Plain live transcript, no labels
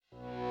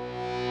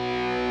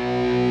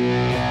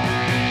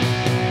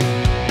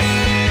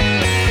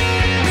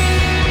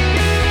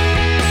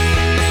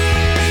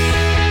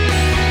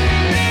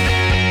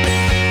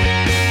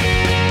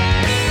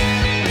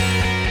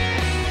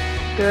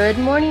Good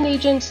morning,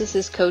 agents. This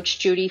is Coach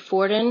Judy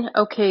Forden.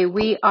 Okay,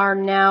 we are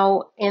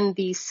now in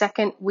the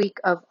second week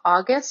of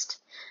August,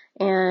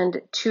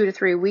 and 2 to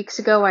 3 weeks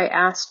ago, I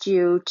asked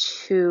you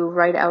to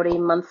write out a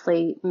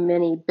monthly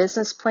mini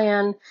business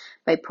plan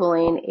by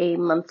pulling a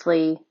month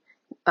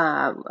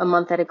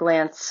at a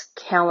glance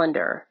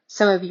calendar.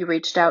 Some of you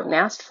reached out and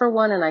asked for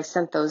one, and I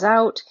sent those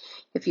out.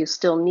 If you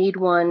still need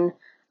one,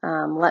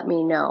 let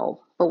me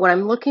know. But what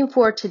I'm looking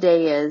for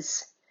today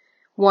is,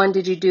 one,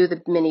 did you do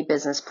the mini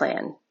business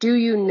plan? Do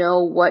you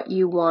know what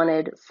you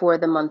wanted for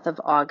the month of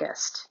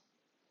August?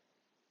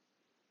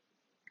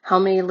 How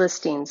many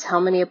listings? How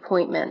many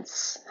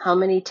appointments? How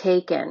many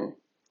taken?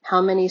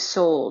 How many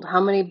sold? How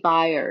many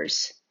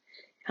buyers?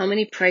 How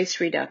many price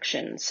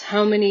reductions?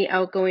 How many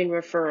outgoing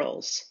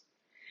referrals?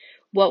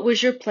 What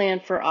was your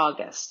plan for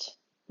August?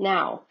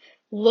 Now,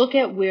 look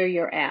at where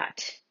you're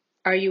at.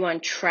 Are you on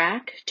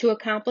track to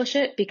accomplish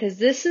it? Because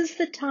this is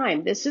the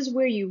time. This is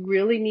where you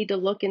really need to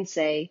look and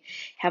say,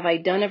 have I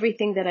done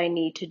everything that I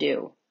need to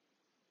do?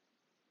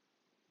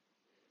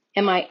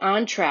 Am I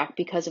on track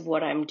because of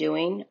what I'm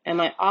doing? Am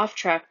I off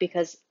track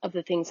because of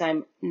the things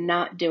I'm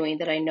not doing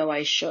that I know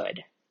I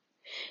should?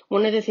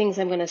 One of the things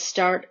I'm going to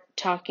start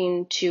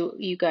talking to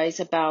you guys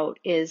about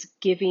is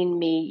giving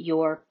me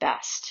your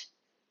best.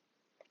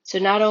 So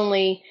not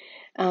only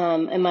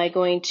am I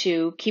going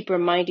to keep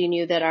reminding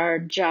you that our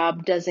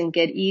job doesn't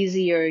get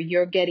easier,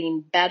 you're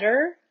getting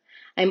better,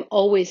 I'm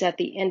always at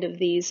the end of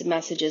these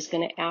messages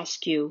going to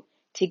ask you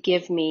to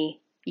give me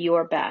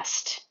your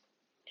best.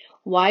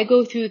 Why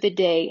go through the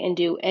day and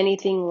do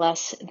anything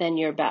less than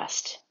your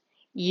best?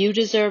 You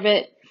deserve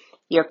it.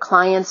 Your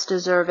clients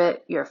deserve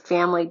it. Your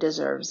family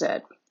deserves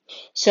it.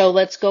 So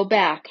let's go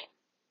back.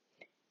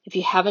 If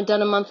you haven't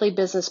done a monthly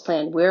business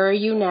plan, where are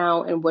you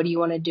now and what do you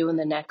want to do in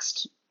the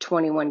next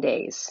 21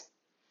 days?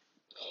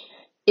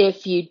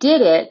 If you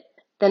did it,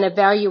 then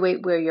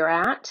evaluate where you're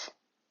at,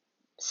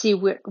 see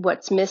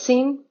what's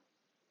missing,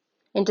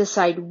 and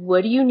decide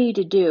what do you need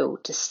to do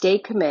to stay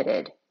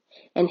committed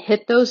and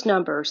hit those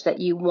numbers that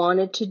you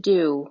wanted to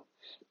do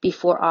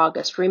before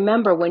August.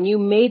 Remember, when you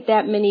made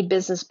that mini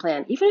business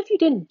plan, even if you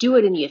didn't do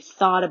it and you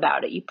thought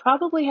about it, you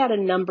probably had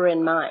a number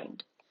in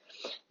mind.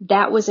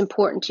 That was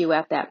important to you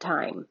at that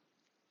time.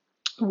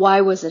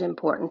 Why was it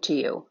important to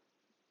you?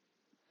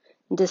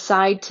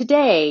 Decide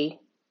today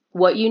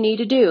what you need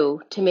to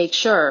do to make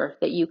sure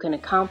that you can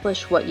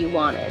accomplish what you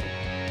wanted.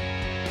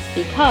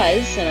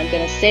 Because, and I'm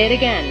going to say it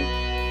again,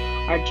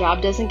 our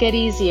job doesn't get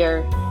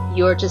easier,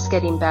 you're just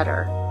getting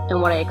better.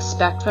 And what I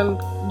expect from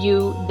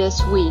you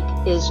this week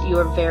is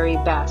your very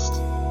best.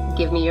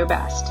 Give me your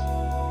best.